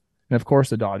this. And of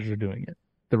course the Dodgers are doing it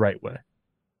the right way.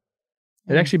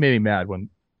 It actually made me mad when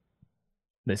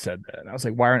they said that. And I was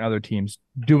like, why aren't other teams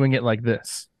doing it like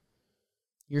this?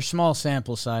 Your small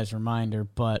sample size reminder,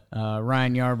 but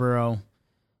Ryan Yarborough,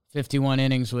 51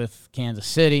 innings with Kansas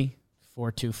City,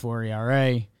 4.24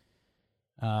 ERA,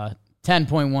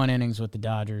 10.1 innings with the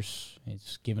Dodgers.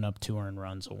 He's given up 2 earned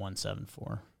runs, a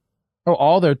 1.74. Oh,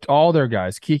 all their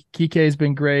guys. Kike's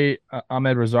been great.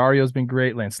 Ahmed Rosario's been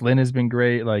great. Lance Lynn has been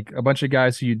great. Like a bunch of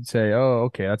guys who you'd say, oh,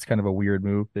 okay, that's kind of a weird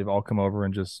move. They've all come over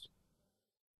and just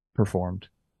performed.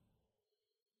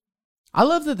 I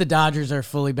love that the Dodgers are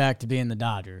fully back to being the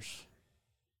Dodgers.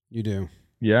 You do.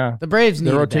 Yeah. The Braves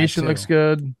need the rotation looks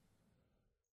good.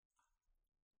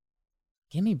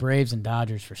 Give me Braves and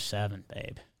Dodgers for 7,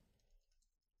 babe.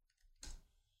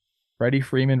 Freddie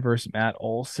Freeman versus Matt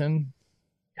Olson.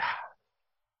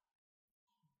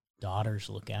 Daughters,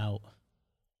 look out.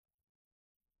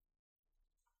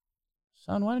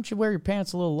 Son, why don't you wear your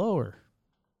pants a little lower?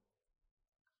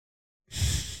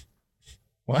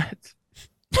 What?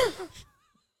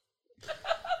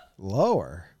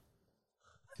 Lower?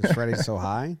 Because Freddie's so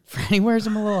high? Freddie wears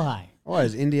them a little high. Oh,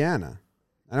 he's Indiana.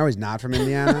 I know he's not from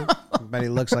Indiana, but he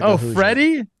looks like a Hoosier.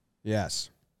 Freddie? Yes.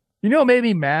 You know what made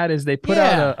me mad is they put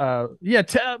out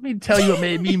let me tell you what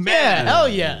made me mad. Hell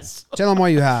yes. Tell him why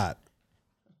you hot.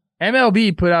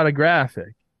 MLB put out a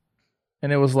graphic,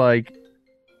 and it was like,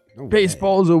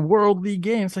 baseball is a worldly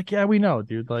game. It's like, yeah, we know,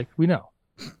 dude. Like, we know.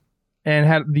 And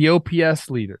had the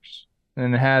OPS leaders,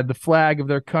 and had the flag of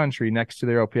their country next to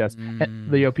their OPS,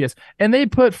 the OPS. And they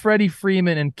put Freddie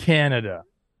Freeman in Canada.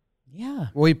 Yeah.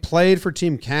 Well, he played for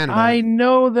Team Canada. I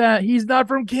know that. He's not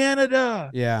from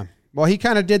Canada. Yeah. Well, he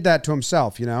kind of did that to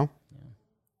himself, you know?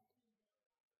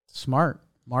 Smart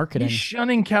marketing. He's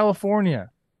shunning California.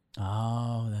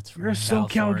 Oh, that's right. You're a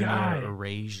SoCal guy.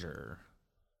 Erasure.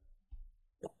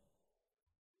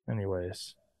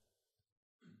 Anyways.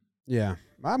 Yeah,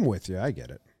 I'm with you. I get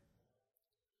it.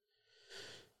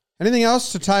 Anything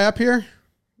else to tie up here?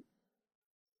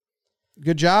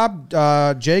 Good job.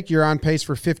 Jake, you're on pace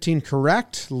for 15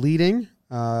 correct, leading.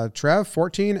 Trev,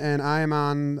 14, and I am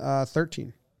on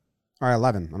 13. Or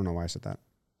 11. I don't know why I said that.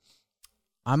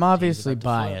 I'm obviously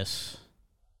biased.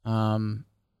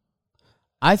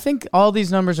 I think all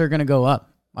these numbers are going to go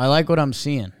up. I like what I'm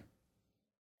seeing.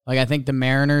 Like, I think the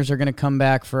Mariners are going to come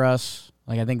back for us.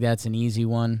 Like, I think that's an easy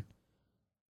one.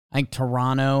 I think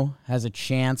Toronto has a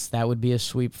chance. That would be a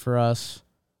sweep for us.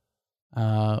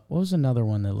 What was another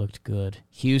one that looked good?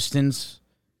 Houston's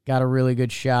got a really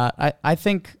good shot. I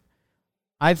think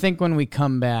when we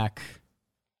come back,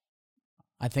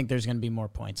 I think there's going to be more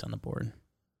points on the board.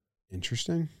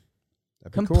 Interesting.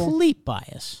 That'd be cool. Complete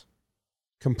bias.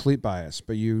 Complete bias,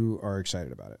 but you are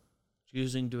excited about it.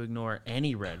 Choosing to ignore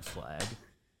any red flag.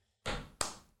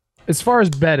 As far as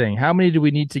betting, how many do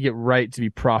we need to get right to be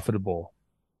profitable?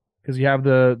 Because you have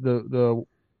the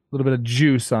little bit of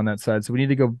juice on that side. So we need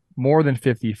to go more than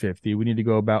 50-50. We need to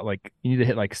go about you need to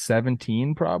hit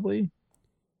 17 probably.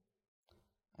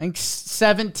 I think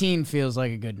 17 feels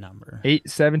like a good number.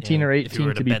 17 or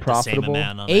 18 to be profitable.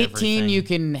 18 everything. you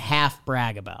can half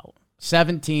brag about.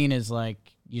 17 is like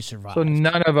you survive. So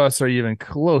none of us are even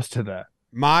close to that.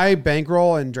 My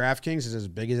bankroll in DraftKings is as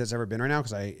big as it's ever been right now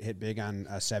because I hit big on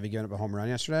Sevy giving up a home run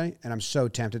yesterday, and I'm so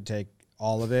tempted to take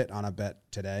all of it on a bet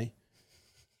today.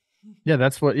 Yeah,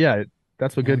 that's what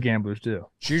good gamblers do.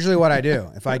 It's usually what I do.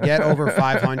 If I get over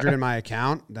 500 in my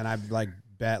account, then I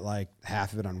bet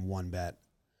half of it on one bet,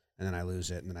 and then I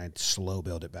lose it, and then I slow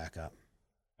build it back up.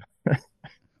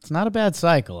 It's not a bad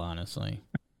cycle, honestly.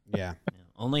 Yeah.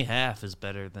 Only half is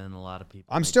better than a lot of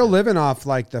people. I'm still living off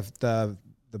the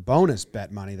bonus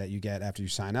bet money that you get after you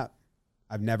sign up.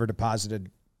 I've never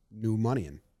deposited new money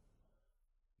in.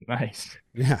 Nice.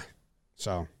 Yeah.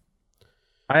 So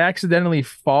I accidentally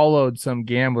followed some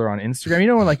gambler on Instagram. You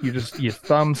know when you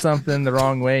thumb something the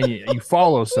wrong way and you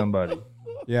follow somebody.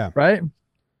 Yeah. Right?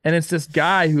 And it's this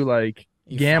guy who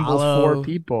You gambles follow, for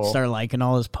people. Start liking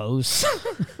all his posts.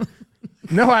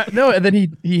 No, and then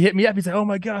he hit me up. He's like, "Oh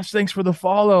my gosh, thanks for the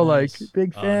follow. Nice.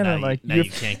 Big fan." Now I'm like, you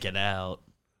can't get out.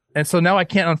 and so now I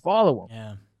can't unfollow him.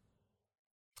 Yeah.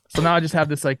 So now I just have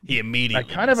this He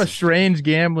immediately kind of a strange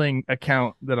gambling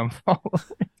account that I'm following.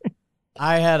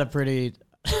 I had a pretty,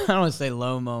 I don't want to say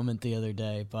low moment the other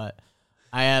day, but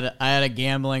I had a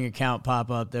gambling account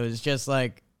pop up that was just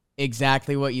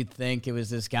exactly what you'd think. It was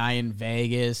this guy in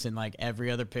Vegas, and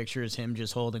every other picture is him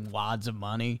just holding wads of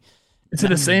money. Is it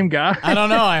the same guy? I don't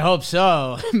know. I hope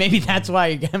so. Maybe that's why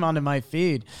you get him onto my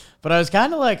feed. But I was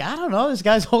kind of I don't know. This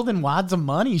guy's holding wads of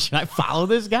money. Should I follow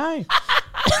this guy?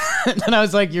 And then I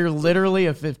was like, you're literally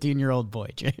a 15-year-old boy,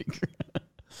 Jake.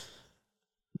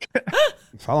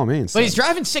 follow me. But he's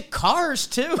driving sick cars,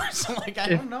 too. So, I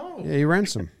don't know. Yeah, he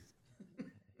rents them.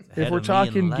 If we're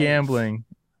talking gambling,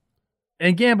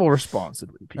 and gamble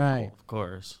responsibly, people. Right. Of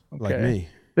course. Like me.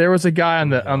 There was a guy on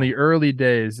the early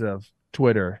days of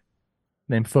Twitter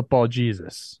named Football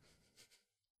Jesus.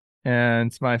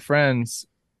 And my friends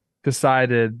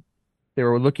decided they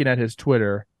were looking at his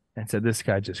Twitter and said, "This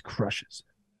guy just crushes it.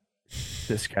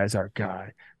 This guy's our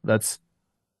guy. Let's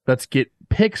get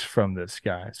picks from this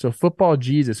guy." So Football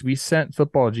Jesus, we sent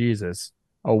Football Jesus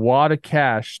a wad of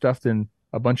cash stuffed in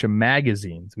a bunch of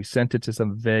magazines. We sent it to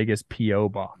some Vegas P.O.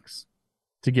 box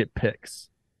to get picks.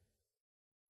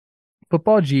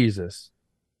 Football Jesus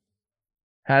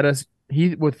had us,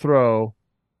 he would throw,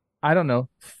 I don't know,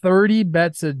 30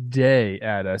 bets a day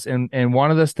at us and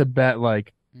wanted us to bet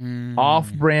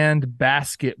off-brand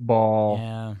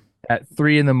basketball at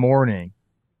 3 a.m.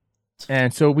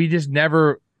 And so we just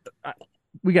never,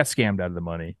 we got scammed out of the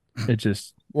money. It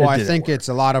just, well, I think it's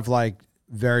a lot of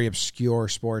very obscure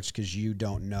sports because you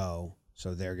don't know.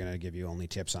 So they're going to give you only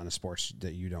tips on the sports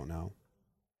that you don't know.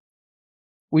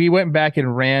 We went back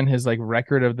and ran his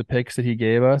record of the picks that he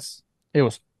gave us. It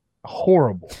was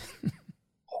horrible.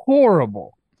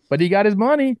 Horrible. But he got his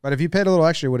money. But if you paid a little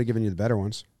extra, he would have given you the better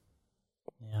ones.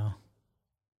 Yeah.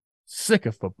 Sick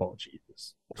of Football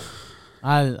Jesus.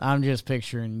 I'm just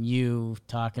picturing you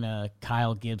talking to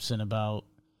Kyle Gibson about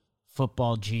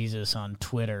Football Jesus on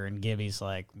Twitter, and Gibby's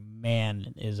like,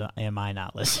 "Man, am I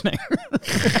not listening?"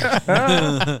 He's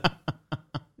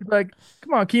like,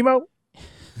 "Come on, Chemo.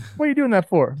 What are you doing that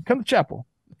for? Come to chapel."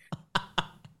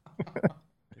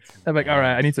 I'm like, "All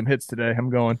right, I need some hits today. I'm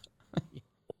going."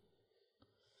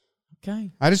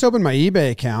 Okay. I just opened my eBay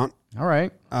account. All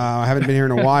right. I haven't been here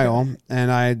in a while,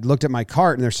 and I looked at my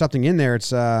cart, and there's something in there.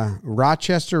 It's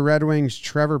Rochester Red Wings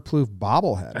Trevor Plouffe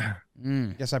bobblehead.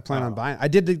 Guess I plan on buying. I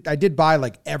did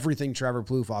buy everything Trevor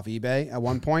Plouffe off eBay at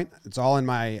one point. It's all in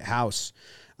my house.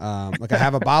 I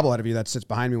have a bobblehead of you that sits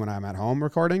behind me when I'm at home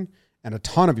recording, and a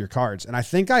ton of your cards. And I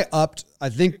think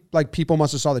people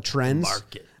must have saw the trends.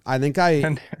 Market. I think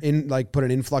I put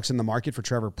an influx in the market for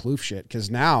Trevor Plouffe shit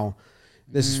because now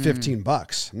this is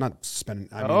 $15. I'm not spending.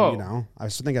 I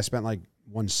think I spent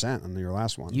 1 cent on your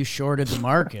last one. You shorted the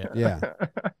market. Yeah.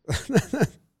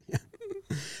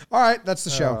 All right, that's the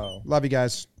show. Love you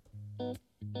guys.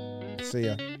 See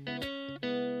ya.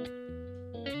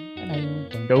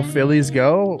 Go Phillies,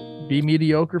 go. Be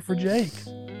mediocre for Jake.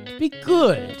 Be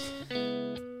good.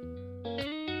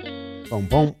 Boom,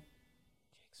 boom.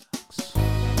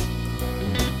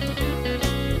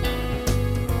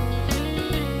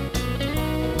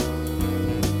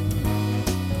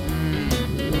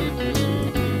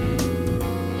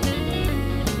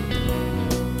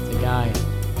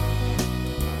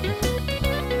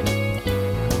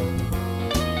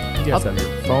 You guys have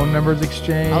your phone numbers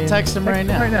exchanged. I'll text him right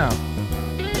now. Right now.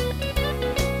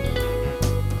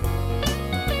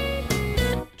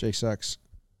 Jake sucks.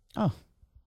 Oh.